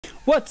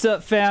What's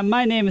up, fam?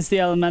 My name is the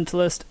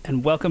Elementalist,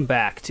 and welcome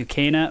back to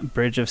Cana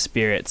Bridge of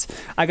Spirits.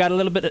 I got a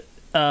little bit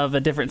of a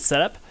different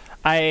setup.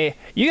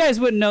 You guys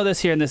wouldn't know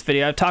this here in this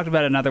video. I've talked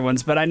about it in other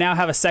ones, but I now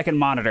have a second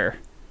monitor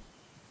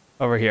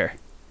over here,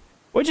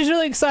 which is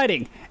really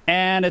exciting.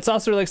 And it's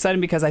also really exciting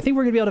because I think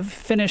we're gonna be able to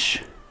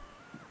finish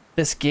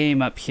this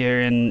game up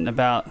here in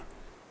about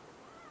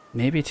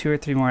maybe 2 or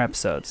 3 more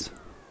episodes,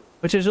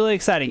 which is really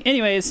exciting.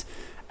 Anyways,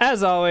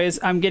 as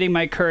always, I'm getting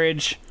my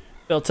courage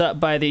built up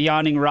by the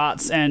yawning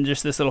rots and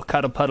just this little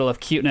cuddle puddle of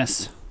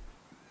cuteness.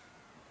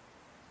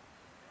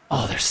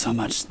 Oh, there's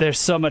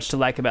so much to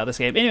like about this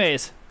game.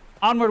 Anyways,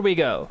 onward we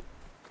go.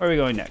 Where are we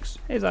going next?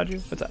 Hey,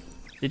 Zadju, what's up?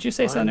 Did you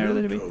say something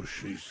earlier to me?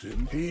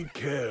 Toshi, he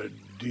cared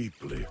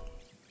deeply.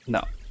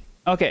 No.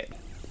 Okay.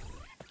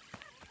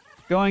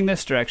 Going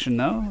this direction,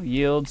 though,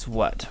 yields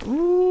what?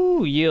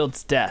 Ooh,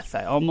 yields death.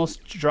 I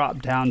almost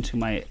dropped down to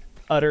my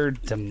utter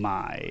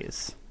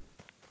demise.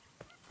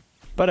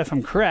 But if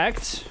I'm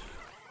correct,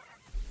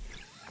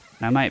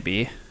 I might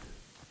be.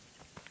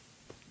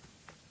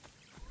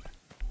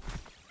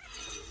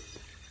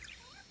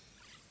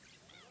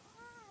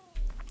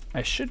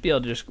 I should be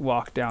able to just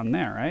walk down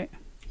there, right?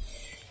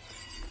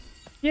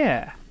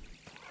 Yeah.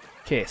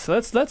 Okay, so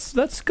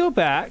let's go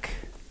back.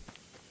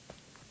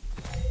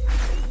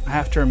 I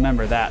have to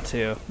remember that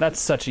too. That's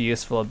such a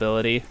useful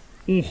ability.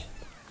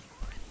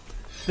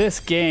 This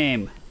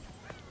game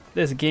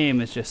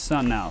is just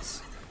something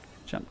else.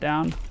 Jump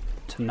down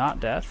to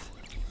not death.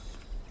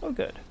 Oh,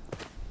 good.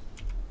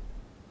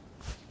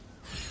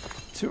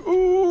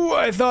 Ooh,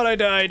 I thought I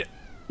died.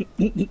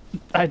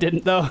 I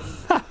didn't, though.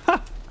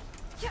 All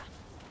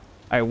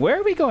right, where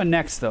are we going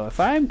next, though? If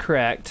I'm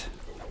correct,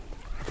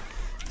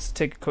 let's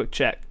take a quick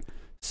check.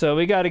 So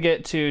we got to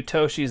get to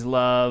Toshi's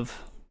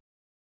love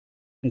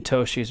and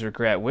Toshi's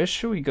regret. Which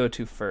should we go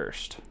to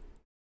first?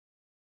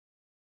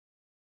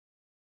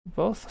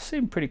 Both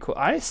seem pretty cool.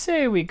 I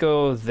say we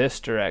go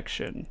this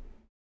direction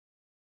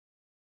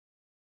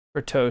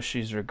for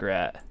Toshi's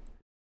regret,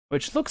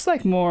 which looks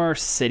like more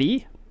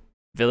city.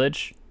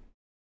 Village,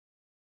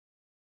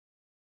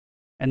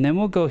 and then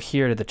we'll go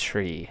here to the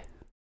tree,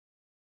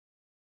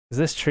 because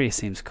this tree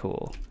seems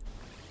cool.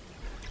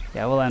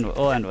 Yeah, we'll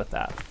end with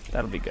that.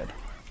 That'll be good.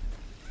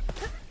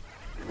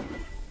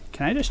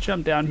 Can I just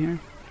jump down here?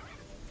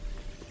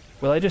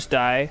 Will I just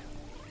die?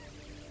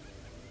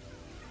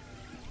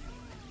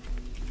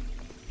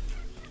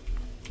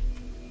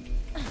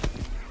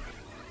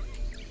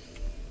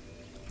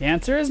 The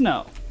answer is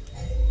no.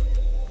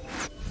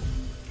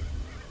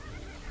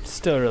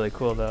 Still really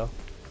cool, though.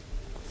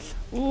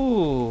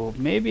 Ooh,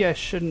 maybe I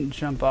shouldn't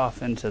jump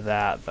off into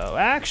that, though.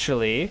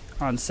 Actually,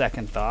 on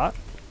second thought,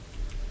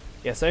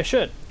 yes, I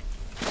should.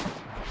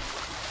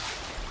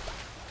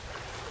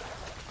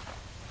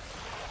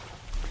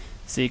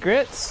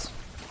 Secrets.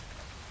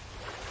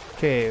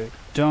 Okay,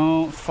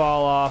 don't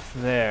fall off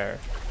there.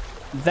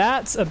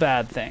 That's a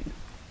bad thing.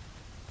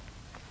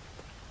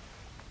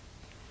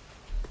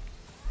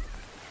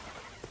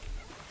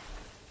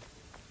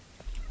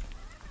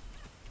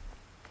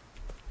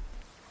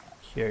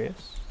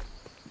 Curious.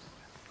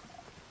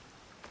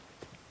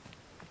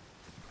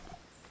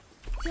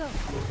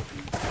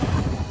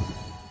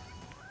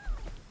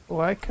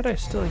 Why could I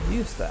still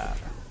use that?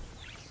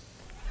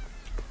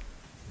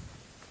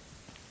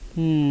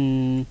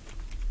 Now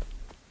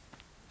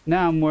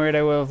I'm worried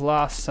I will have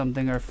lost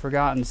something or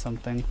forgotten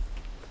something.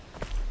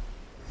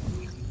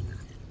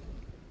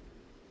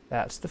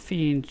 That's the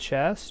fiend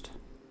chest.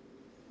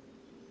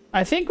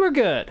 I think we're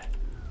good.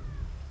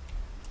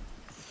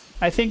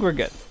 I think we're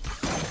good.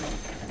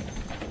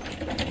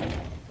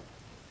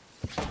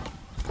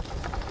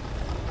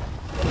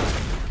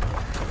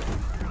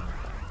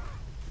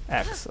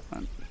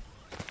 Excellent.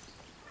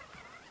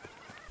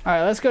 All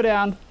right, let's go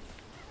down.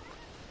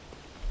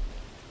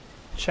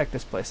 Check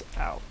this place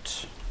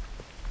out.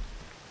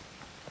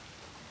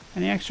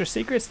 Any extra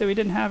secrets that we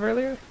didn't have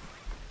earlier?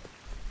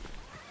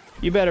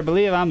 You better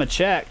believe I'm a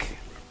check.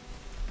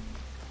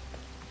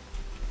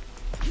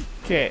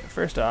 Okay,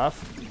 first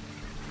off.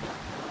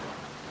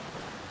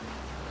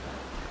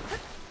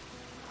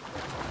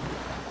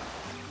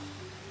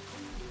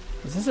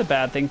 Is this a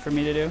bad thing for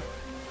me to do?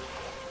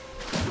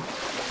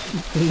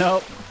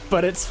 Nope,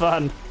 but it's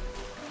fun.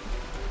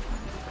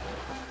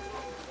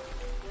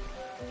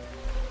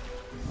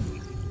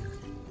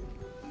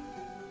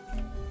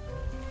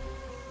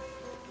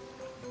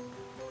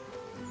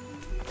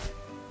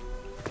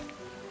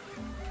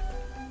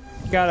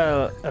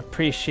 Gotta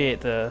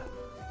appreciate the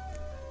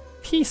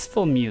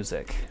peaceful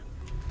music.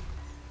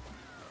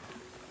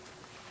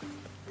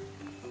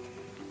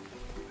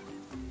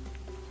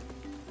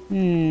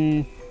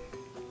 I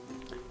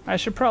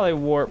should probably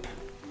warp.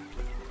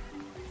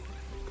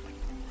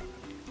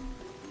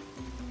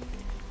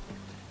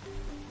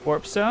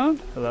 Warp zone?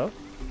 Hello?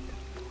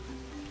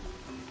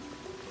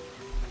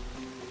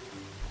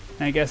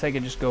 I guess I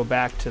could just go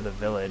back to the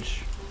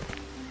village.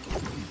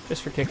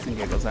 Just for kicks and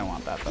giggles, I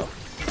want that though.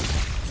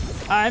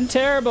 I'm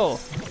terrible!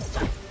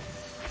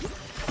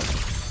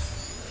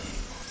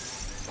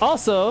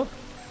 Also,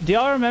 Do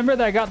y'all remember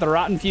that I got the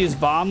rotten fuse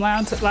bomb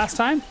last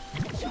time?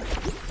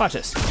 Watch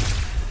this.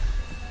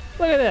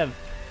 Look at him.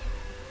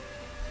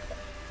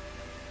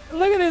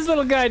 Look at this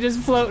little guy just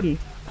floating.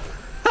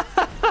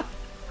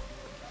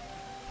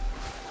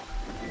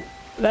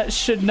 That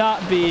should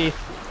not be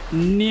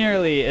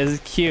nearly as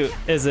cute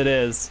as it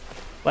is.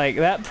 Like,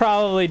 that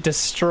probably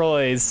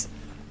destroys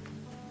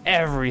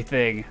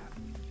everything.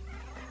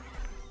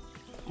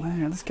 Well,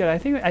 that's good. I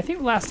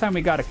think last time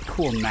we got a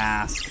cool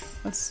mask.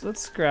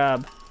 Let's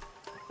grab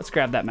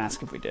that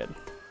mask if we did.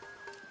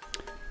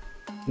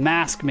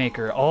 Mask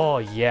maker. Oh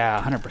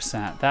yeah,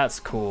 100%. That's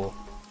cool.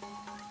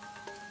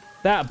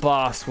 That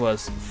boss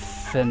was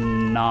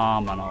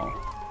phenomenal.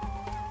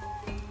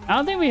 I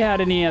don't think we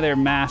had any other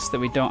masks that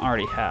we don't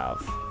already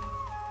have,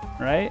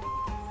 right?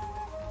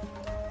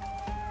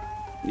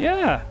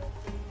 Yeah.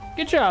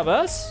 Good job,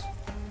 us.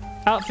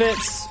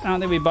 Outfits. I don't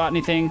think we bought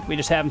anything. We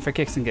just have them for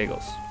kicks and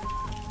giggles.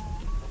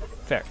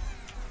 Fair.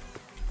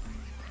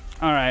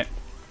 All right.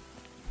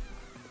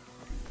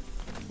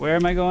 Where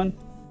am I going?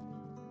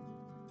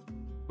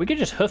 We could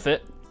just hoof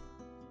it.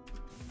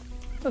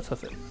 Let's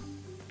hoof it.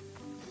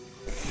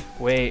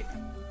 Wait.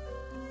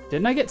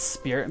 Didn't I get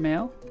spirit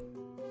mail?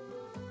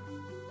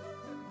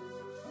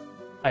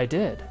 I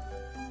did.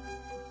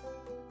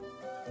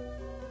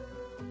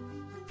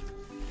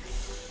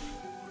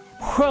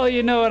 Well,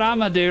 you know what I'm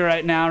gonna do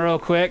right now real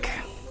quick.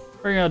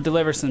 We're gonna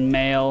deliver some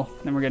mail,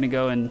 then we're gonna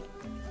go and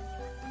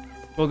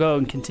we'll go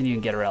and continue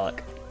and get a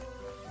relic.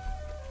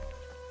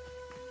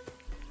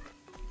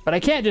 But I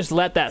can't just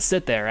let that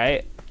sit there,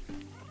 right?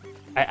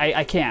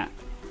 I can't.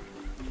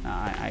 No,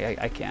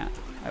 I can't.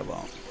 I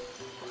won't.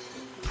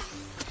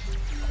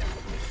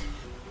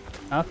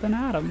 Up and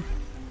at 'em.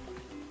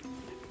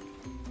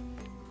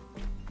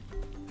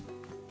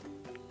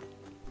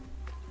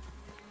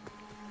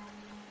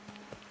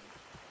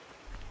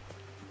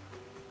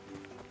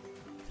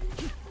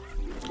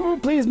 Oh,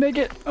 please make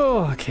it.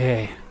 Oh,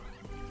 okay.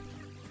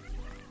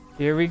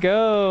 Here we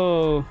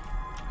go.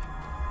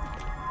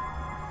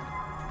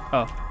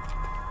 Oh.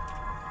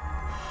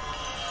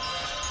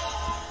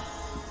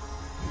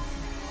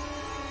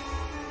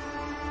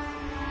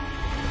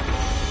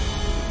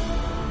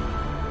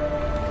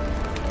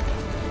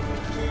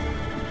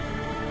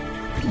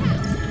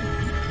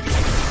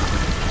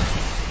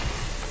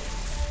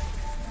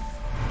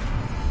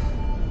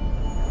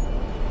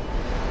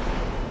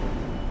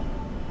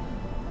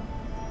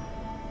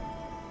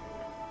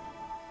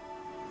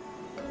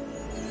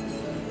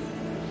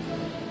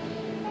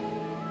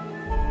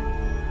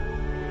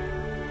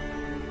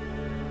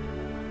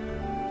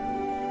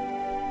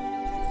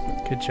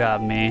 Good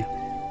job, me.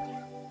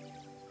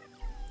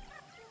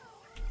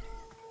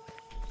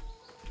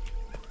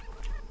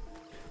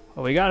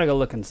 Well, we gotta go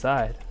look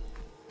inside.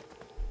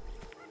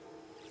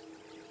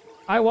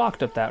 I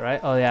walked up that,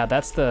 right? Oh yeah,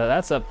 that's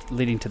up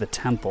leading to the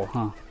temple,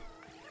 huh?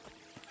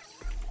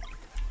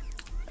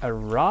 A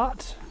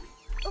rot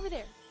over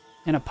there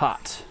in a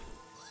pot.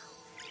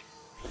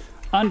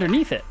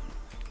 Underneath it.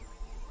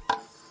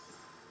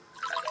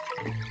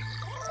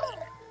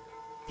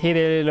 Hey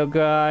there, little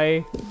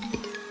guy.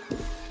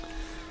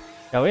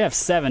 Yeah, we have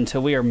 7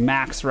 till we are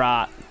max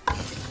rot.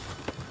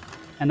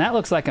 And that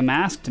looks like a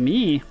mask to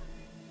me.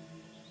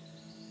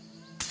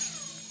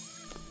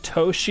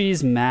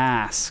 Toshi's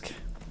mask.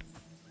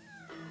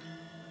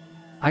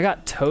 I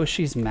got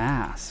Toshi's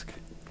mask.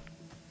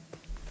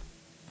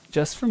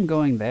 Just from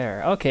going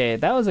there. Okay,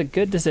 that was a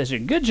good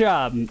decision. Good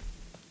job.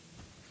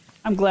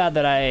 I'm glad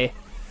that I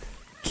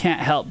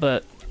can't help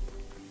but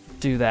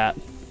do that.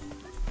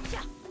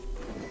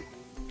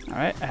 All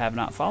right, I have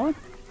not fallen.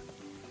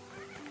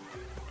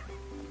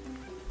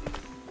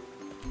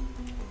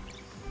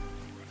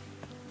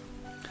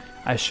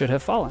 I should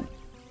have fallen.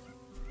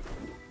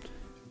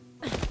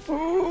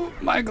 Oh,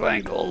 my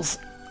glankles.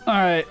 All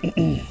right.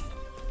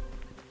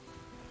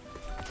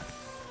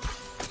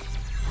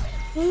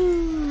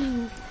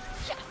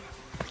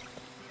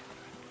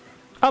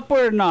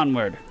 Upward and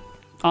onward.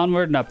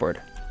 Onward and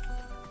upward.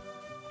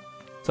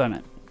 That's what I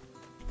meant.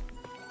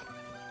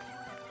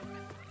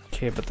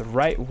 Okay, but the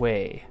right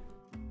way.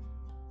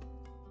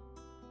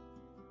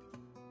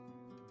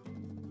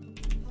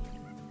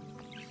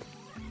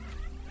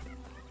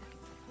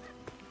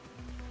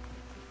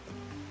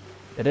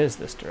 It is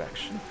this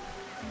direction.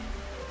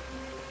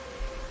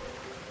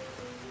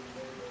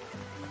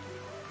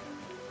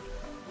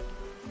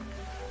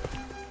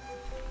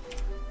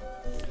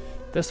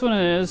 This one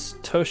is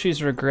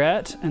Toshi's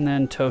regret and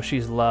then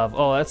Toshi's love.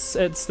 Oh,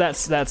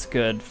 that's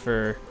good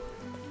for.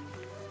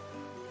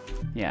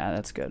 Yeah,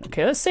 that's good.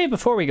 Okay, let's save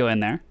before we go in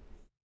there.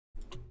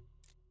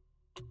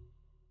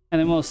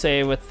 And then we'll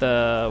save with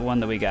the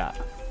one that we got.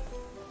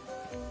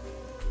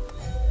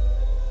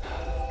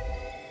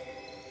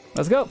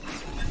 Let's go.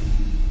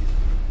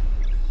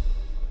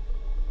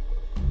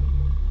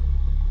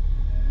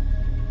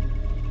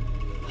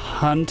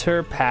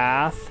 Hunter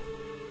Path.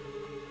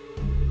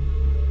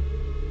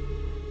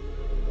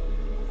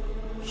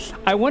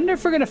 I wonder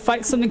if we're gonna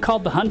fight something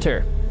called the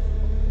Hunter.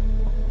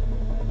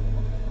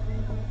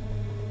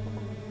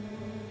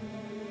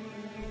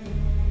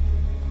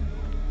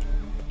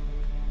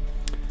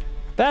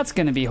 That's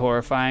gonna be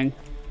horrifying.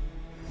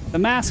 The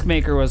mask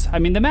maker was, I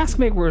mean, the mask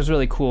maker was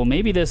really cool.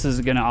 Maybe this is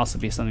gonna also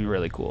be something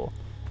really cool.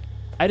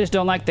 I just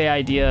don't like the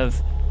idea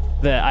of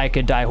that I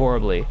could die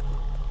horribly.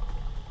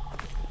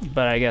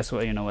 But I guess,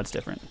 well, you know, what's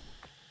different?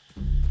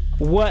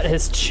 What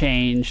has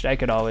changed? I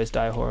could always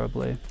die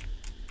horribly.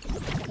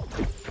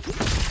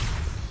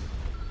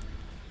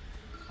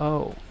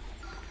 Oh.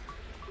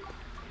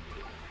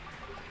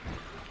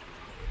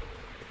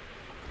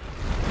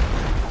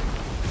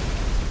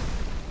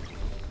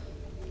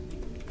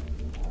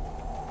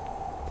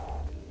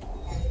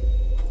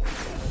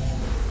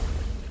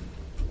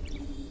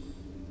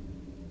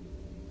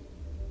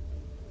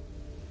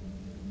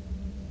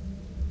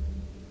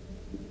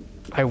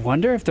 I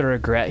wonder if the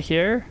regret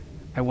here,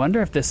 I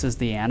wonder if this is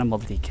the animal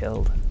that he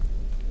killed.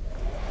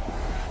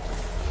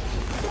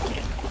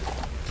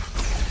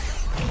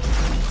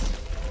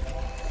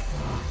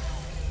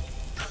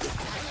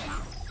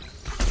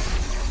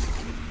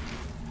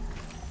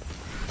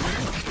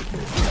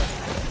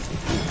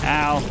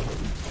 Ow.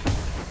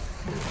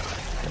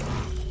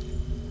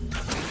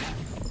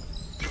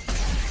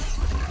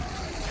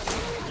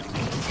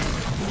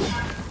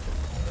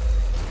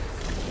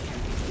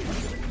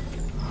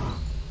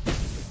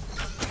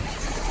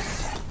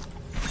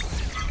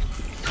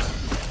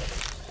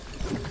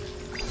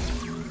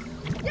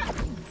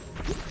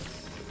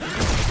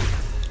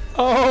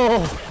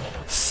 Oh,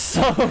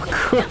 so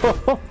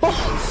cool.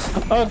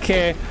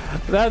 Okay,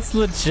 that's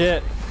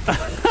legit.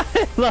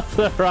 I love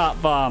the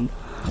rot bomb.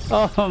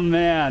 Oh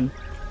man.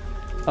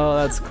 Oh,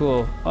 that's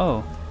cool.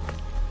 Oh.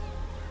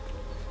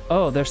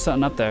 Oh, there's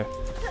something up there.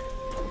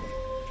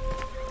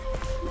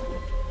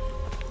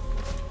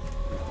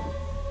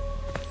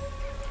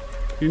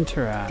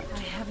 Interact. I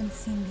haven't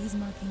seen these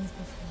markings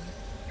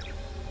before.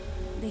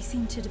 They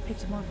seem to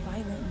depict a more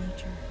violent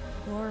nature,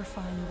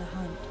 glorifying the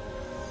hunt.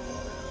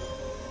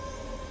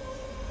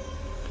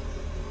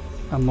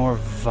 A more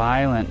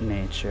violent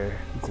nature,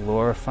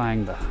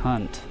 glorifying the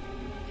hunt.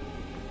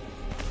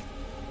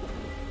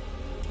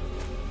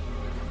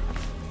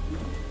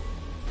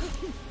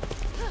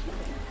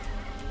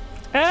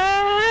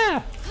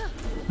 Ah!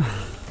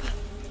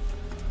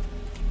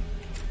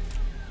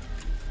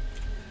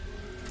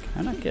 Can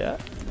I not get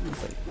up?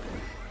 It's like,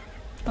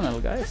 oh,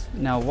 little guys.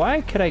 Now,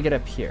 why could I get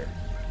up here?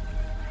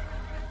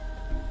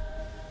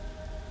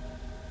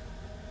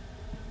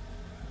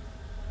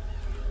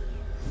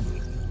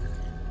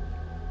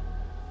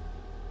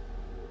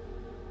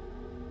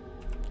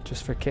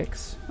 Just for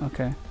kicks?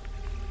 Okay.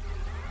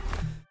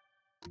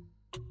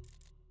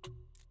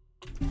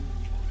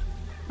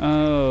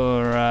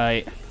 All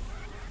right.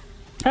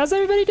 How's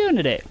everybody doing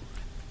today?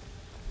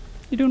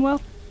 You doing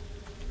well?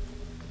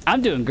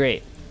 I'm doing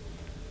great.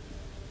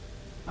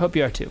 Hope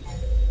you are too.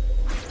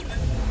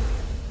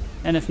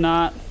 And if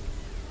not,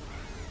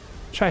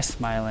 try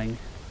smiling.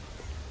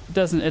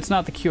 It's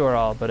not the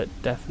cure-all, but it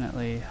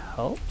definitely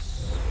helps.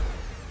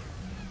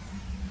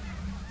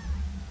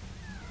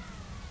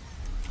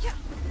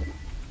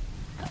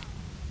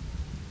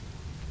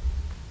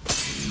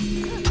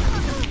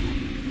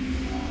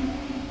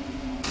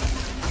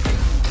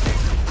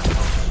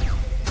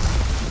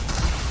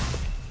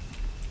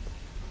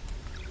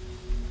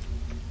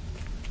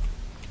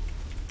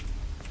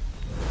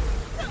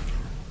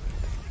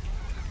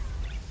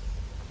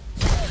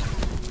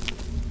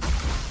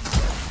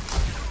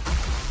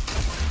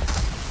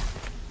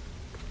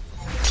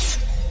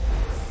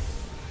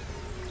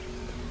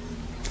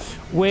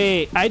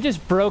 Wait, I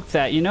just broke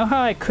that. You know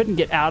how I couldn't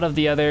get out of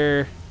the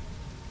other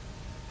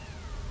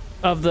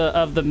of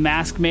the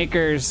mask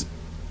maker's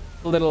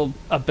little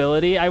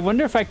ability? I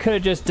wonder if I could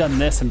have just done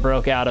this and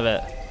broke out of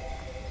it.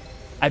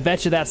 I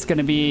bet you that's going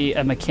to be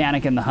a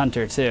mechanic in the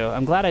hunter too.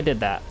 I'm glad I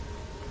did that.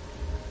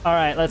 All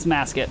right, let's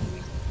mask it.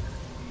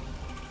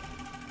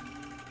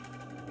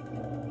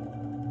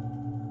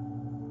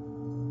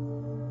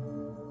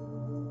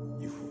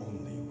 If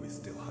only we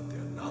still had their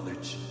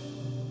knowledge.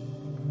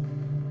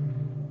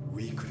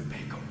 We could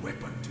make a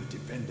weapon to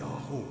defend our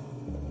home.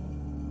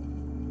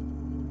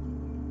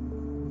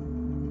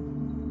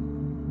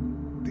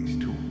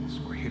 These tools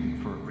were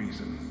hidden for a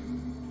reason.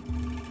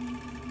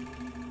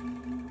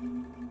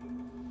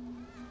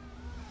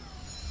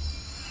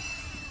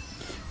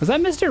 Was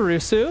that Mr.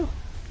 Rusu?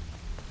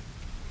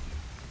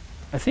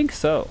 I think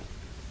so.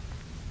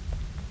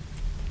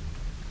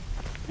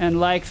 And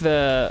like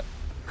the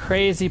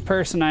crazy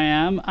person I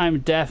am, I'm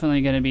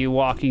definitely going to be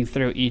walking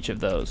through each of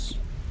those.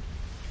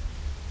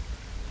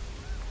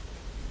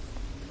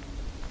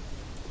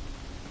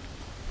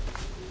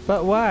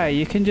 But why?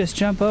 You can just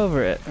jump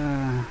over it.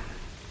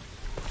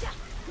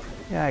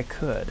 Yeah, I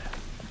could.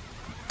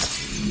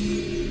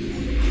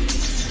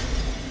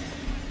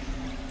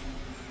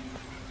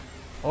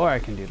 Or I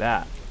can do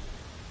that.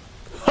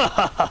 Ha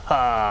ha ha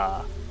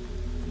ha!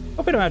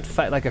 Hope we don't have to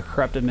fight like a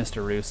corrupted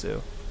Mr.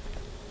 Rusu.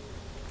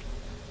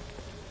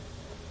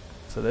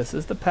 So this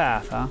is the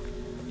path, huh?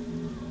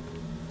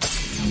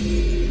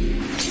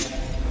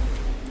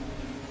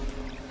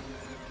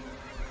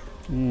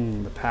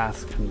 The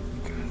path's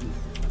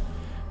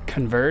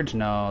Converge?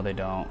 No, they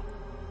don't.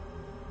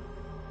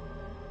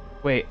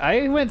 Wait,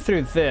 I went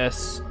through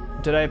this.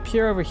 Did I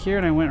appear over here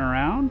and I went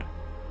around?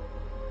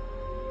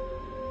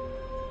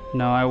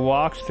 No, I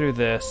walked through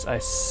this. I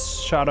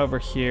shot over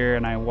here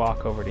and I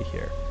walk over to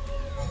here.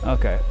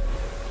 Okay.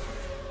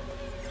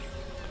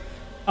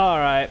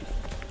 Alright.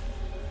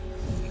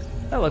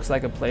 That looks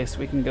like a place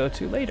we can go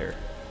to later.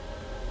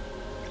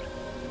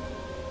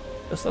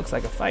 This looks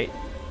like a fight.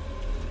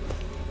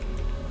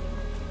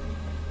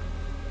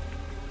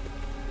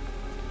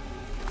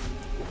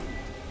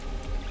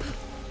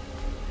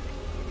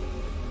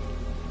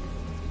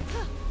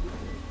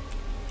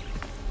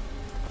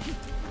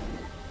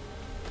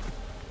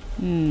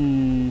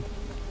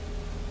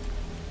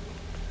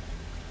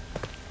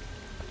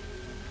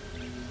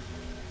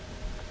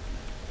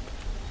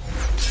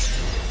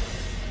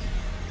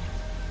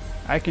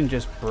 I can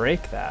just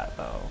break that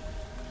though.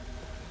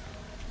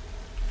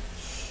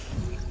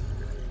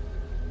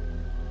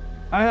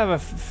 I have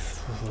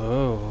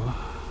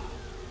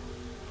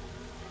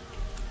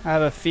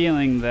a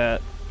feeling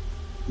that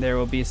there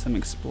will be some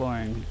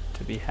exploring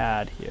to be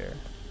had here.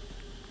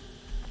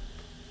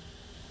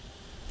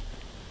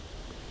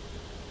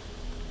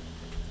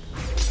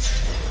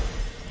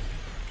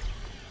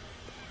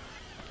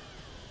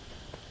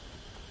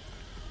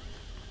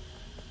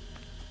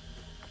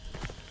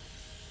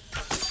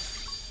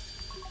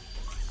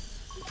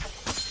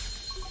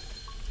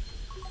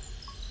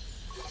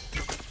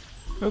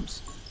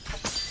 Oops.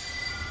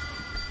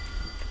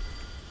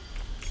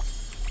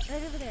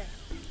 Right over there.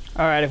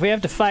 Alright, if we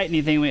have to fight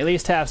anything, we at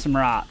least have some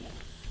rot.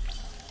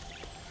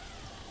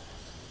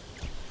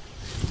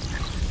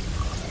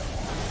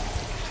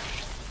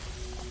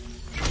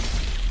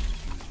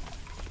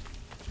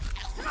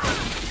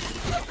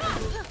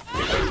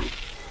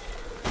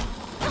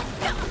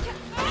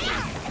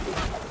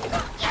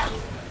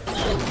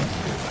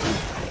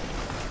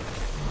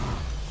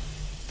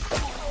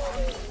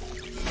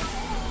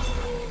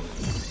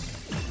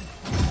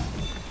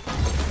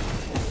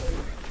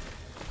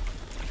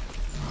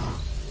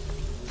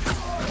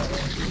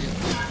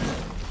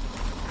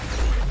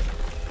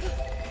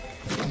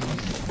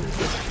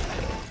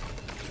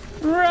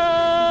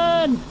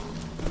 Run!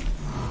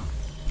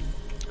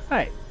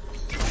 Hi.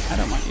 I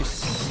don't want you.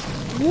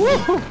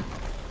 Woohoo!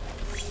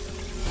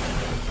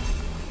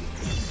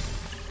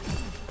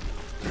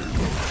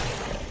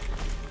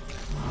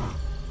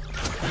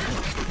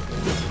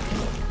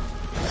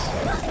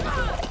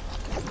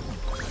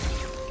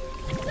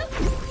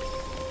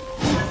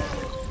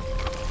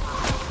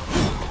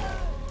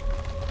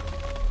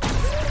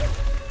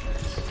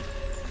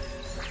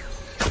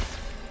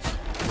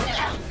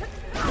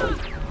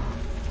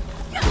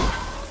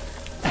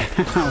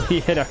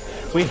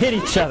 We hit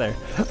each other.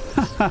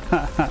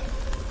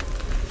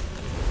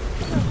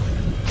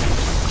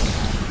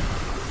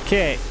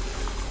 Okay.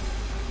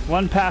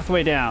 One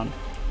pathway down.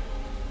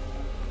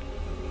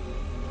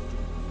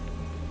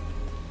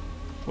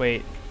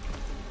 Wait.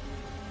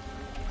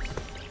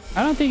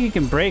 I don't think you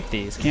can break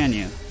these, can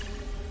you?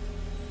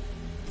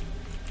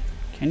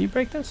 Can you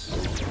break this?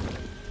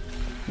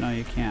 No,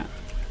 you can't.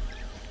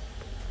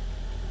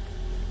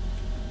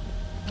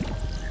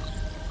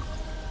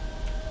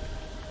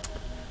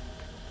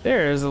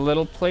 There's a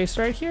little place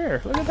right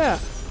here. Look at that.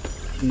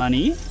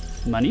 Money.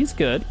 Money's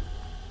good.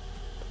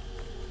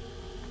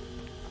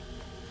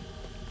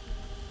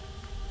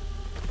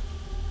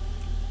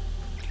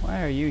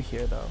 Why are you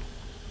here, though?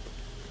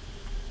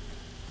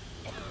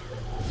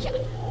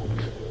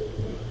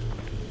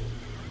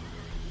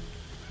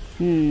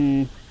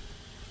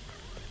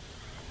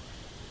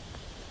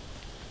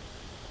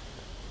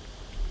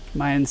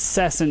 My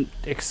incessant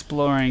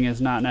exploring is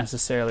not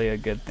necessarily a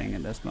good thing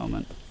at this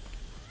moment.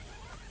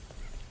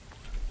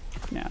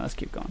 Yeah, let's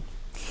keep going.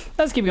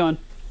 Let's keep going.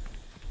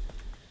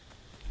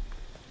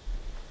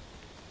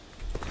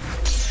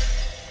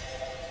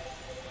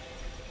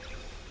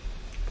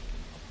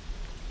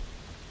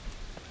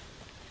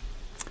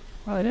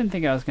 Well, I didn't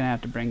think I was going to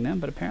have to bring them,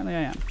 but apparently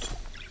I am.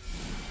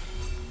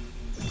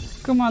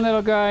 Come on,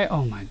 little guy.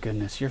 Oh my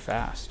goodness, you're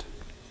fast.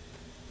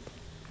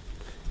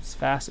 As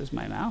fast as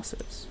my mouse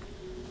is.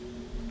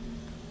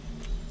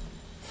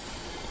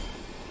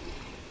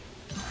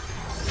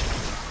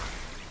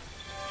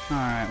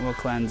 Alright, we'll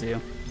cleanse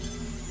you.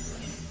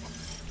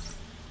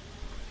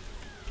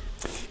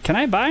 Can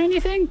I buy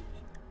anything?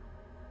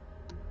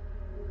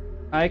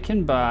 I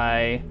can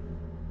buy...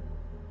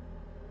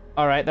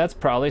 Alright, that's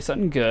probably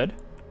something good.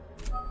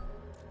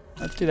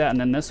 Let's do that, and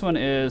then this one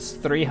is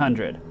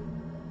 300.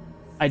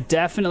 I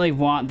definitely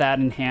want that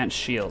enhanced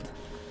shield.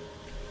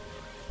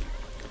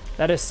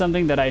 That is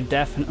something that I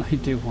definitely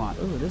do want.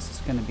 Ooh, this is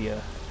gonna be a...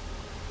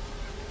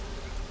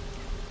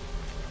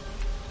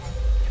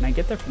 Can I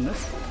get there from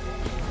this?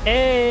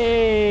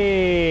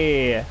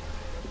 Hey!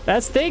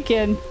 That's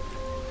thinking!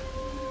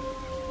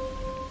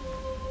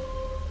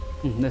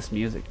 This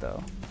music,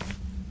 though.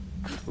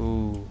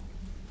 Ooh.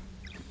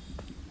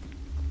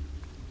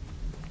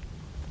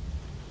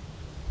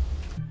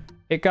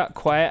 It got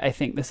quiet. I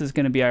think this is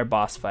gonna be our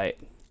boss fight.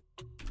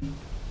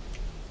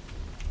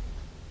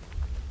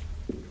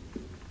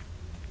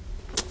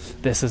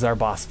 This is our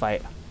boss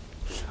fight.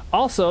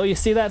 Also, you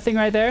see that thing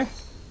right there?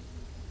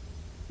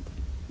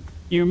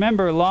 You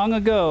remember long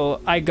ago,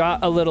 I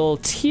got a little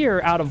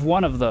tear out of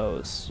one of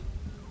those.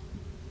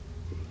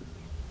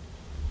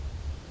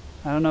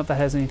 I don't know if that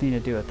has anything to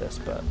do with this,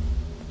 but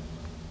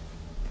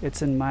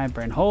it's in my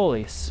brain.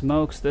 Holy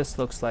smokes, this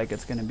looks like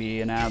it's gonna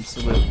be an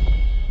absolute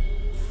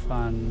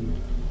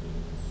fun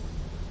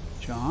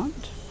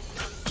jaunt.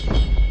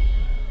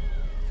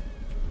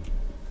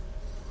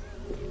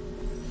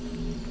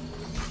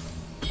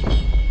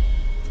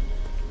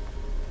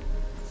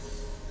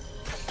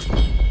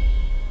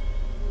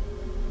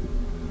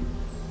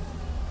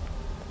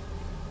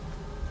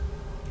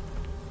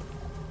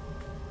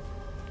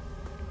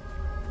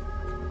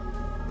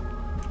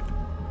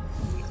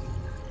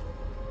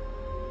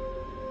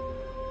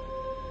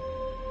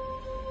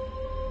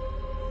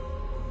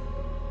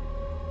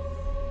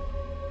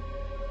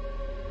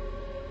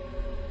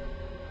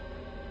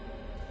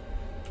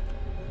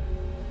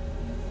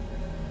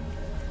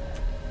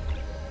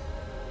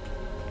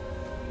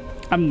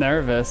 I'm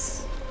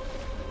nervous.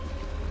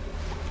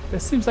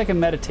 This seems like a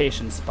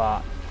meditation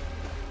spot.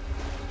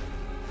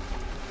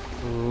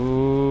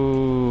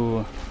 Ooh.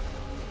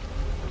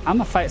 I'm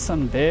gonna fight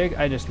something big,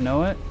 I just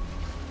know it.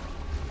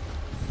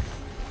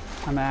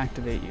 I'm gonna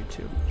activate you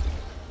too.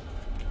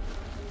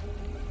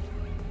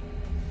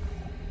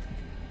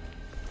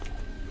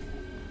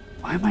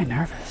 Why am I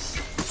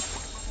nervous?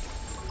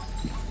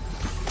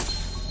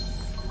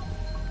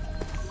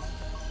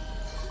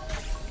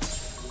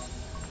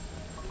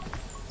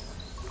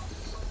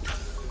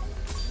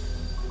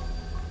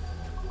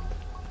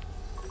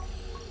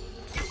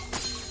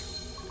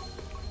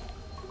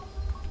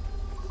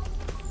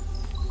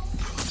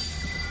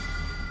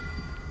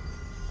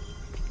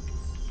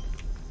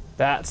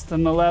 That's the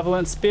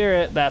malevolent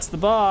spirit. That's the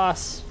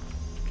boss.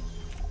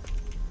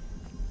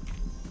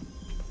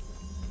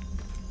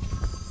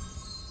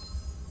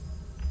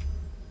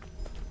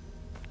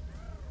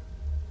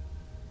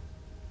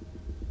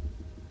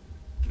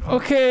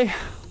 Okay.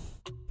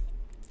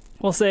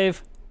 We'll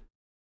save.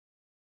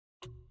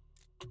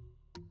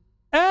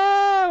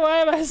 Ah, why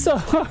am I so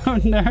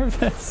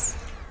nervous?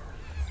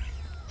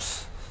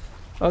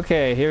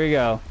 Okay, here we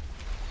go.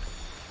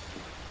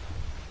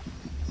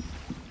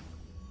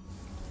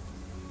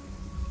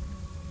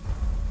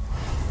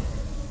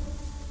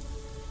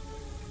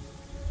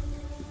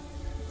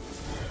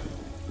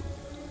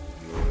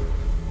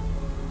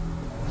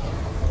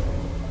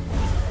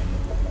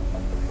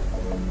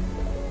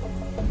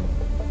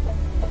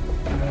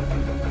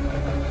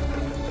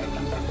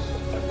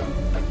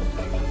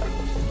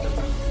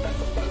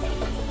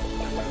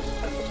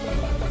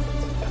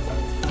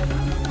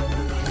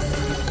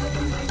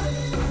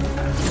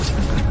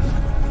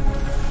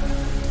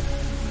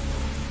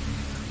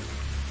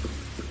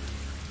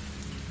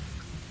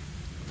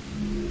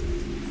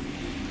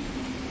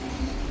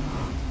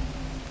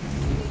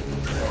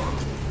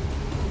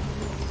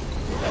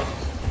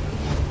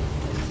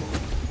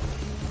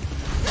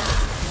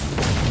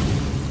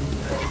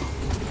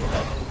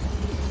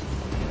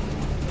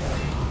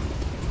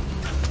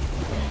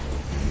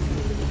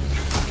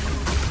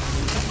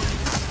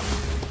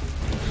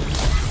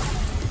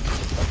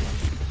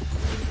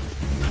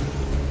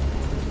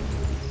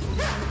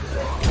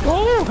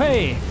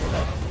 Hey!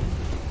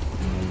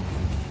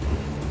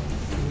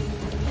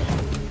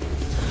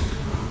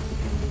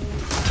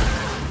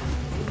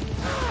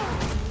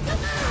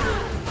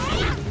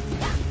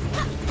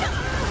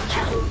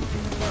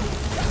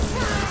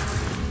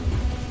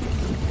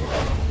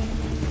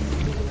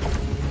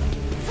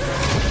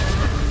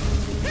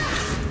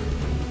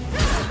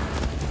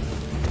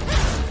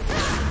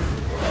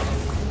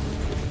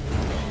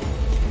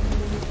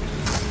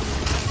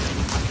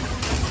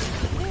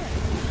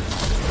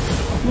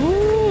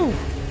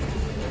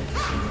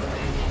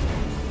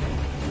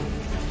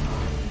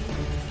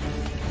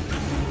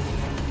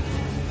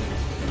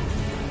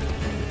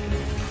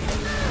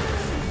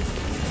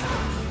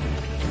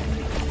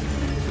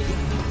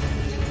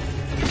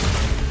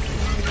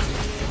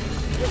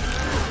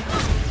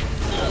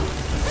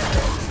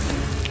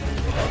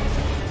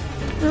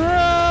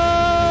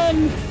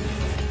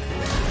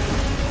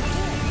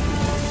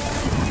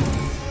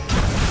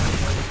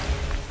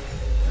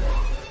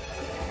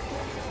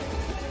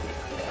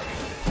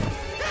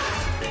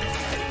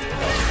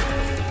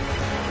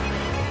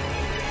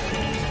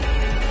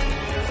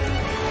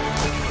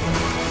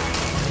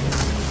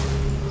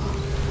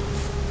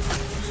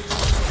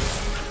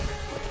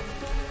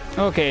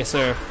 Okay,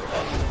 sir.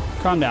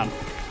 Calm down.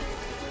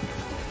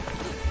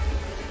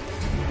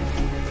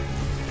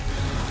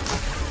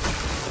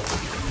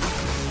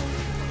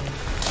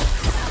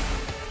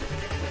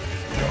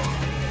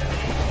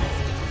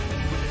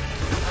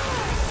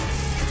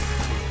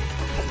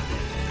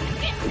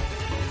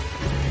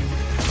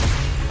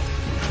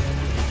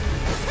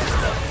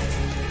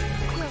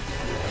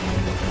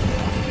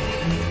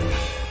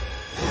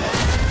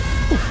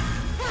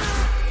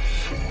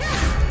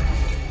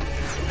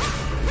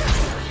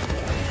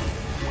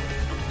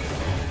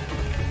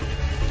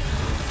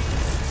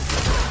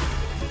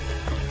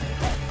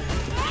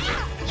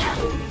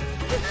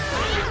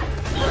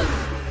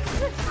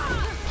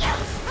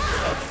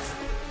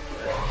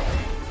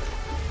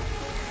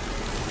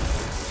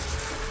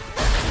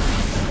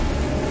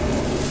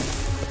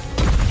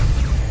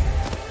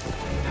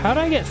 How'd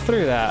I get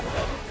through that?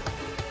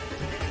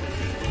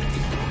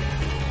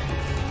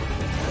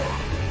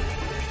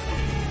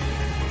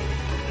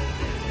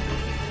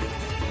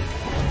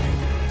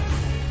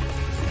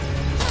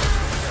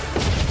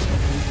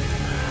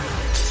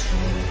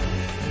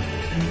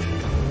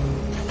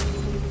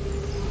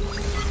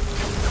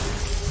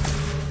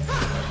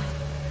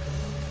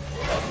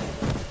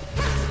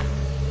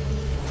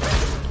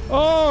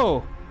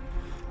 Oh!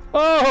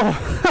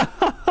 Oh!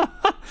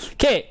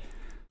 Okay.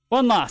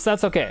 One loss.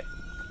 That's okay.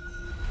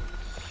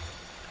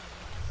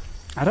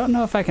 I don't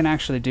know if I can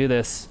actually do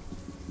this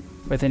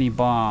with any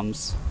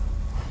bombs.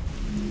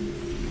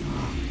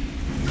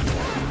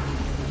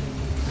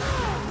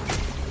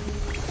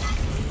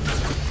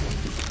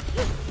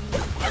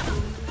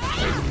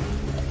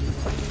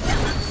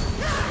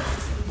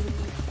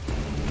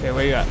 Okay,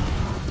 what you got?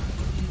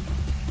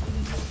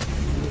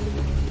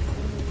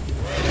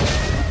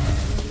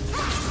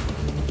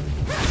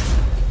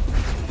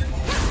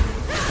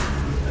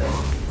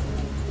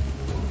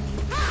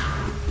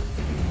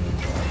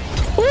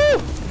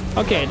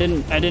 Okay, I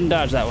didn't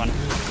dodge that one.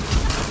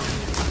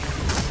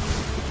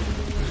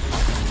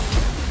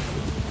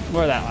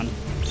 Or that one.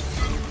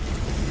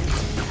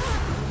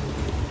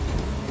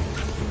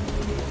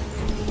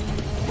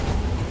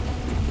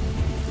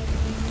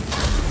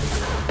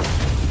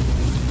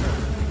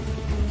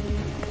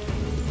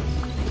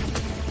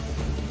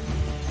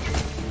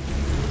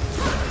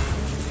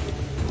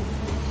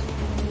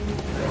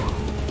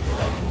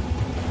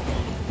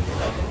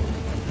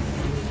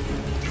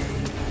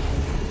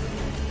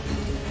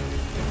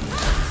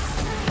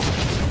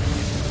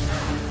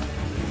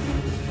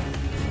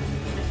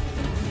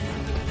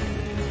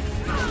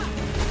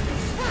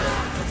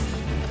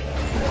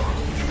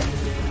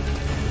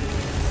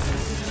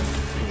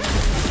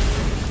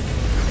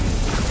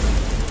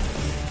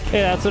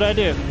 Okay, that's what I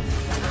do.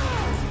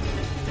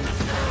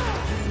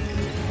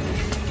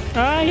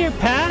 Ah, you're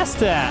past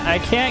that. I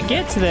can't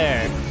get to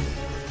there.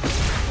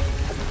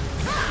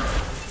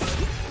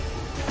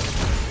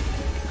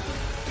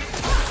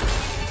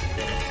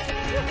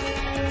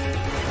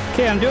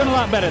 Okay, I'm doing a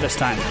lot better this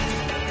time.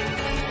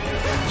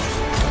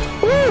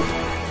 Woo!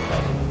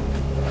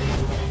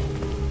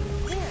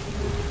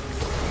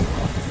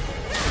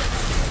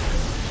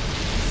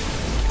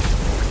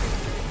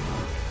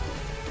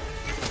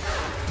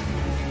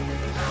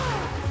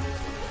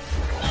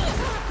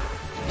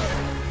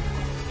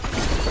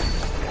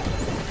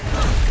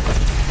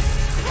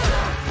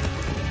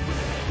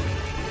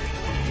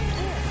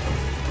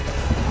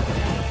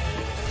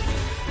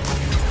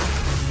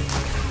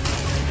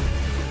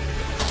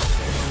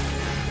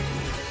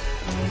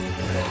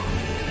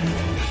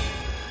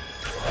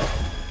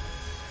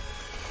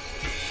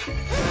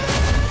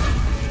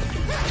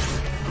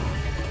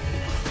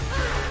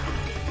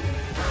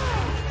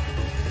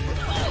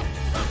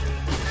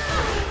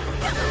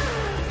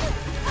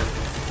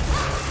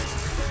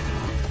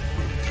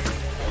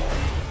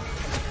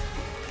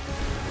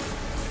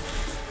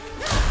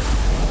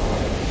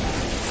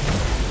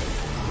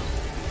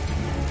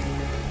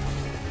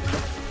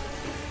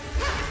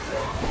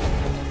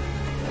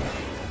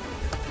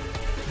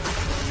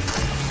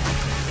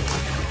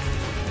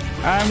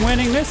 I'm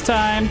winning this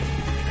time.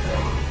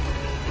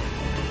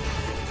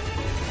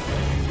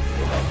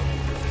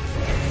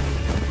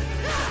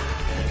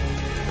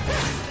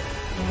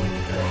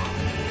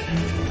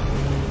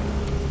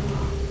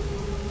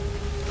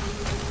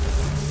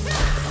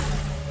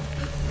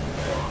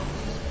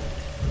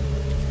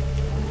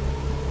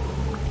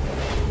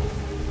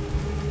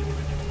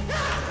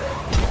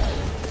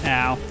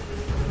 Ow.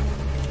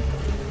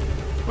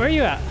 Where are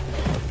you at?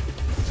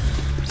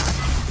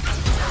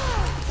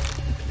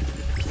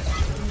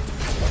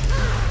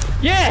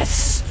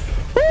 Yes!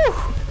 Woo!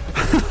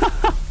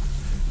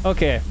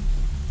 Okay.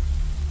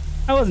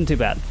 That wasn't too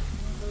bad.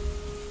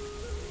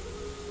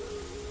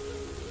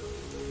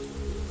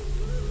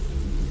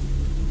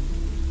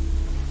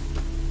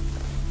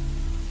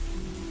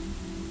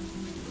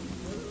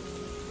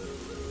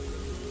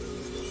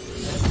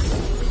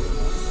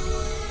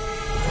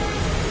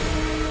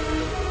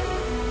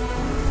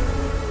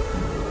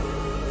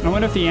 I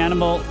wonder if the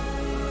animal...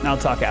 I'll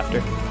talk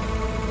after.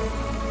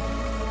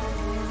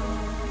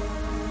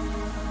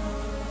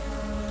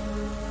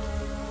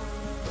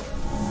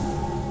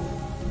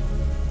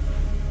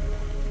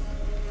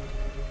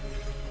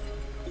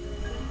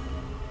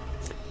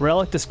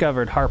 Relic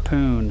discovered,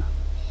 harpoon.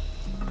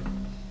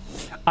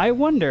 I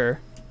wonder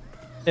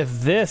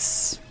if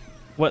this,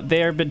 what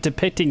they're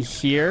depicting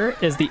here,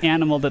 is the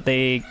animal that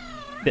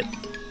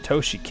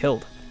Toshi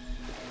killed.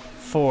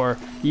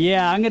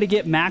 Yeah, I'm gonna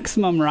get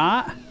maximum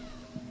rot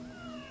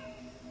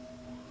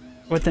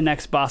with the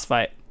next boss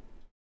fight.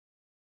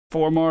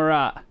 4 more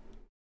rot.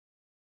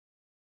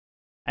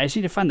 I just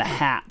need to find the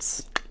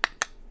hats.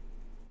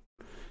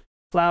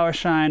 Flower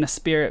shrine,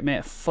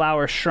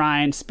 flower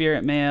shrine,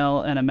 spirit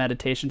mail, and a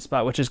meditation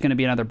spot, which is going to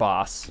be another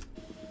boss.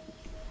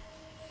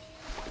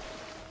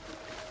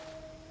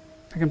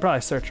 I can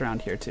probably search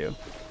around here too.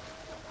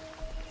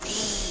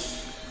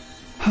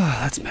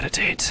 Let's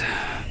meditate.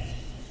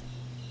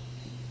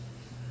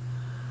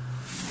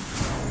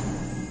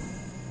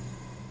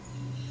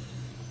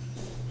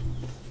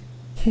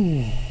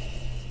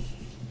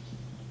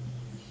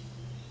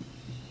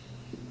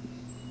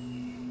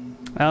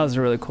 That was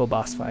a really cool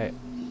boss fight.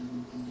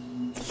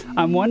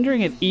 I'm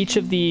wondering if each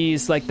of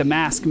these, like the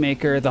mask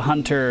maker, the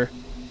hunter,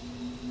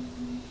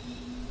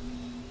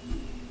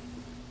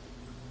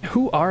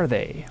 who are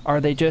they?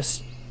 Are they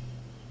just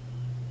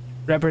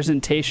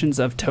representations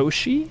of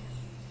Toshi?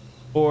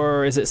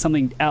 Or is it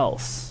something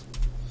else?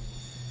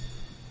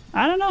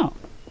 I don't know.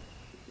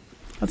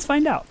 Let's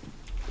find out.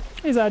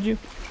 Hey, Zaju.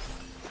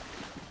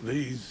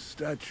 These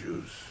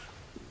statues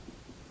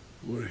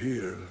were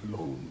here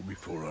long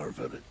before our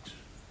village.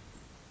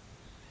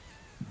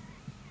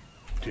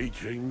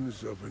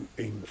 Teachings of an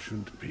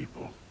ancient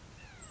people,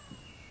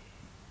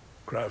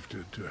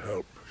 crafted to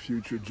help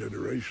future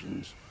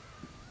generations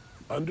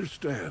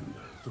understand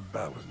the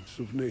balance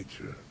of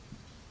nature.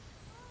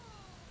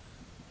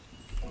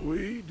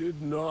 We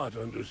did not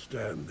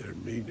understand their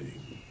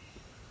meaning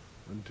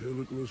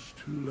until it was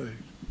too late.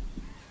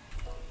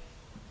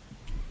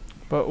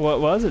 But what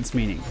was its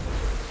meaning?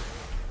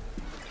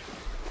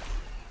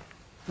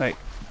 Like,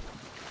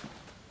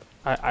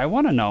 I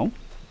want to know.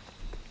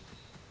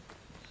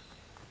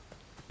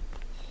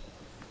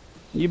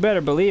 You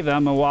better believe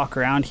I'm gonna walk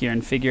around here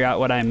and figure out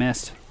what I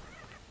missed.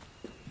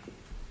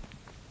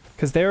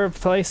 Because there were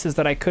places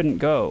that I couldn't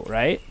go,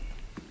 right?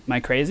 Am I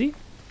crazy?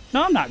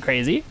 No, I'm not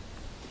crazy.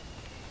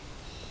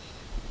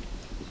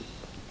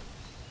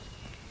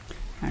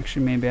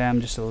 Actually, maybe I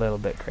am just a little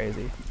bit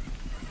crazy.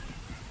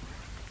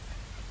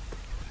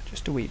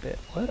 Just a wee bit.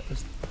 What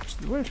is...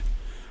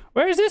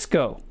 Where does this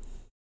go?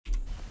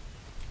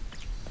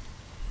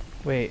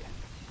 Wait.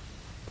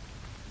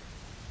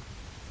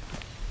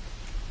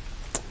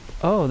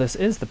 Oh, this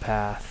is the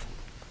path.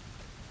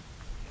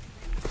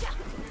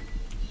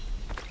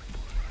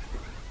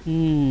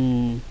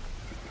 Well,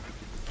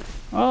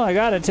 I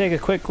gotta take a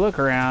quick look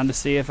around to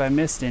see if I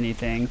missed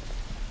anything.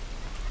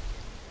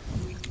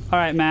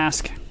 Alright,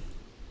 mask.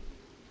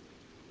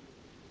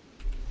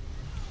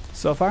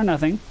 So far,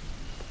 nothing.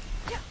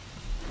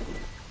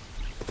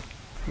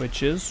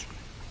 Which is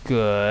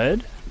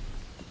good.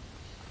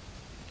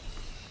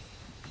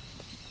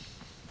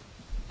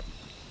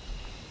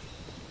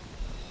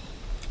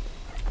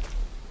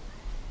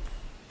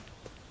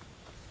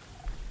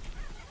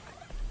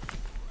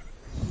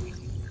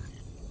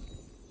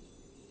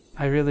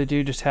 I really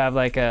do just have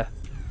like an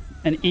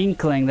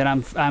inkling that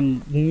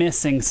I'm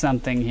missing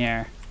something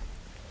here.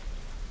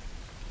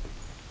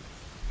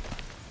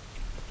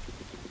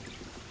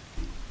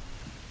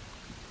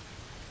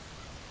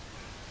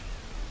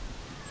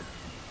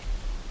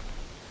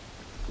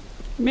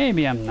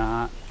 Maybe I'm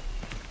not.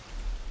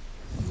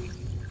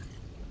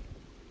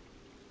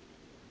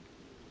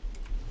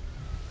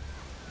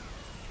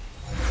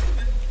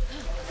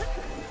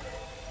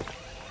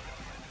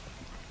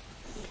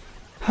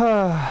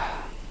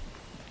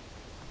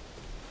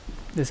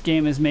 This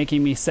game is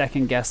making me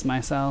second guess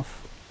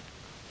myself.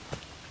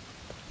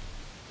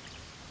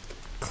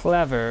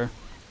 Clever.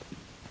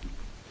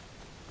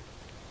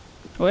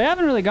 Well, we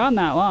haven't really gone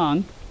that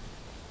long.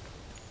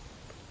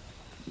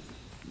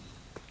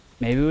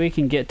 Maybe we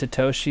can get to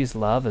Toshi's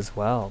love as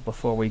well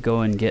before we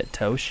go and get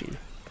Toshi.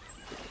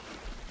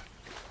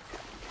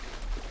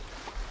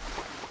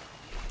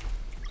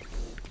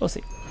 We'll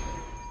see.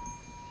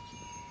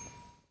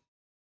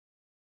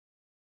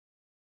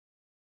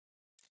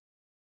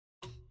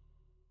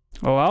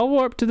 Oh, I'll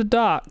warp to the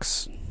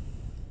docks.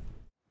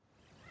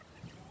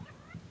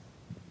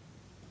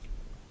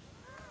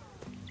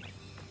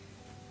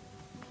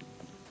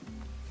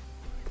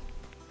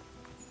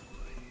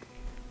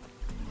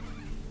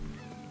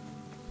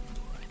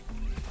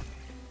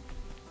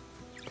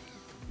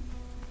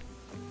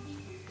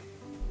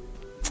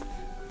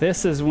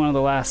 This is one of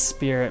the last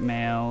spirit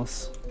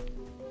mails.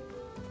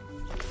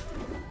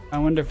 I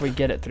wonder if we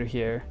get it through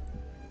here.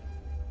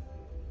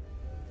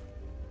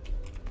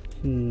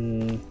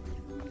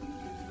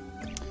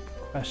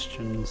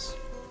 Questions.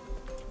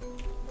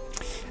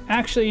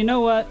 Actually, you know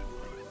what?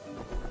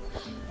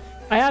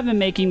 I have been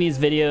making these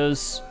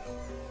videos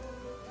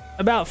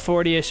about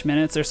 40-ish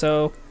minutes or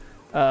so.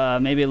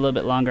 Maybe a little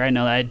bit longer. I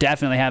know that I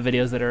definitely have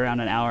videos that are around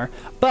an hour.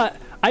 But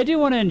I do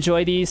want to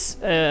enjoy these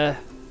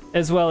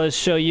as well as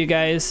show you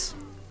guys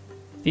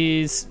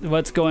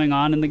what's going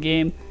on in the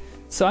game.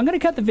 So I'm going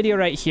to cut the video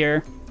right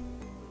here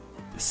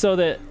so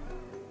that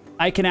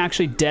I can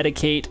actually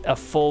dedicate a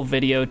full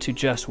video to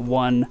just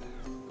one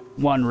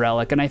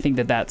relic, and I think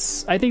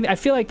I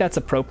feel like that's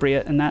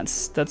appropriate, and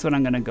that's what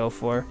I'm gonna go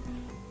for.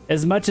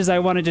 As much as I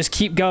want to just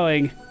keep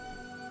going,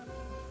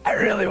 I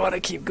really want to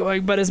keep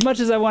going, but as much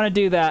as I want to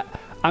do that,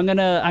 I'm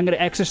gonna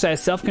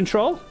exercise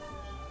self-control,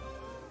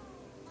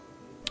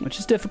 which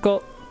is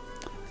difficult.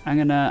 I'm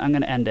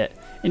gonna end it.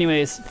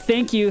 Anyways,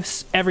 thank you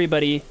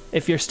everybody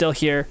if you're still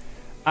here.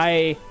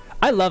 I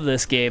love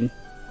this game.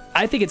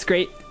 I think it's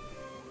great.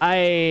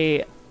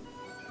 I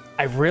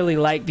really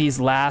like these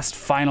last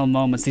final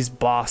moments, these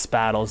boss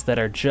battles that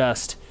are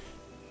just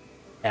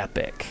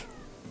epic.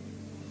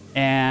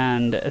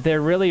 And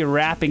they're really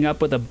wrapping up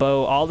with a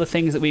bow all the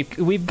things that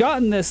we've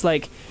gotten this,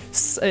 like,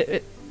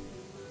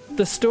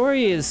 the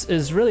story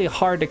is really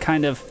hard to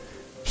kind of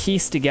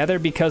piece together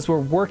because we're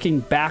working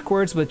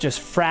backwards with just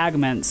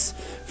fragments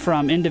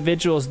from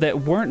individuals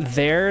that weren't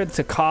there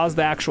to cause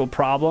the actual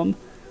problem.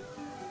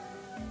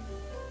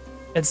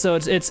 And so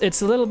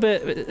it's a little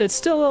bit, it's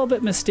still a little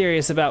bit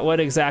mysterious about what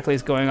exactly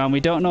is going on. We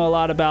don't know a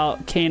lot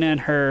about Kana and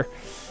her,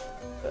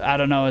 I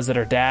don't know, is it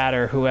her dad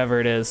or whoever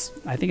it is?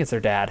 I think it's her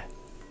dad.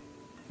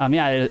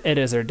 Yeah, it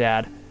is her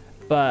dad.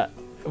 But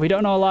we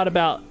don't know a lot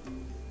about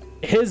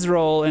his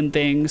role in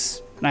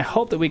things, and I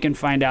hope that we can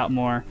find out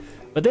more.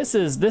 But this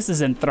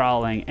is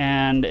enthralling,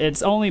 and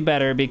it's only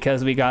better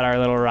because we got our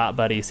little rot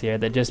buddies here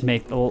that just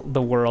make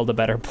the world a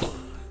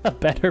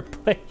better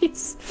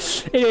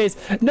place.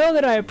 Anyways, know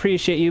that I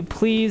appreciate you.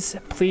 Please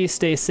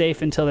stay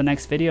safe until the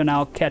next video, and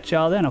I'll catch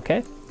y'all then,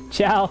 okay?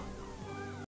 Ciao.